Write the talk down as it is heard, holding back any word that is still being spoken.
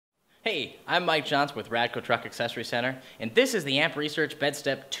Hey, I'm Mike Johnson with Radco Truck Accessory Center, and this is the Amp Research Bed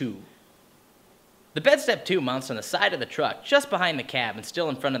Step 2. The Bed Step 2 mounts on the side of the truck, just behind the cab and still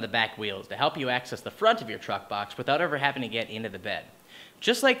in front of the back wheels to help you access the front of your truck box without ever having to get into the bed.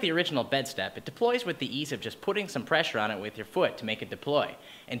 Just like the original Bed Step, it deploys with the ease of just putting some pressure on it with your foot to make it deploy,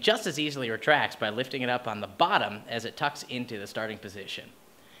 and just as easily retracts by lifting it up on the bottom as it tucks into the starting position.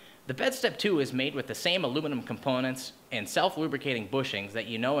 The Bed Step 2 is made with the same aluminum components and self-lubricating bushings that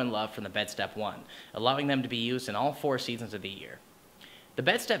you know and love from the Bed Step 1, allowing them to be used in all 4 seasons of the year. The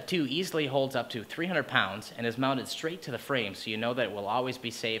Bed Step 2 easily holds up to 300 pounds and is mounted straight to the frame, so you know that it will always be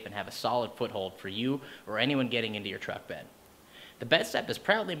safe and have a solid foothold for you or anyone getting into your truck bed. The Bed Step is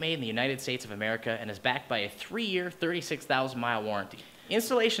proudly made in the United States of America and is backed by a 3-year, 36,000-mile warranty.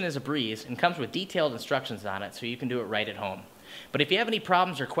 Installation is a breeze and comes with detailed instructions on it so you can do it right at home. But if you have any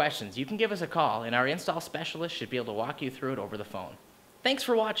problems or questions, you can give us a call and our install specialist should be able to walk you through it over the phone. Thanks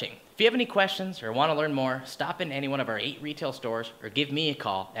for watching. If you have any questions or want to learn more, stop in any one of our 8 retail stores or give me a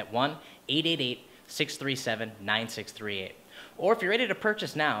call at 1-888-637-9638. Or if you're ready to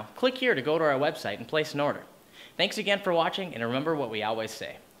purchase now, click here to go to our website and place an order. Thanks again for watching, and remember what we always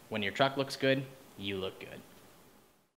say: when your truck looks good, you look good.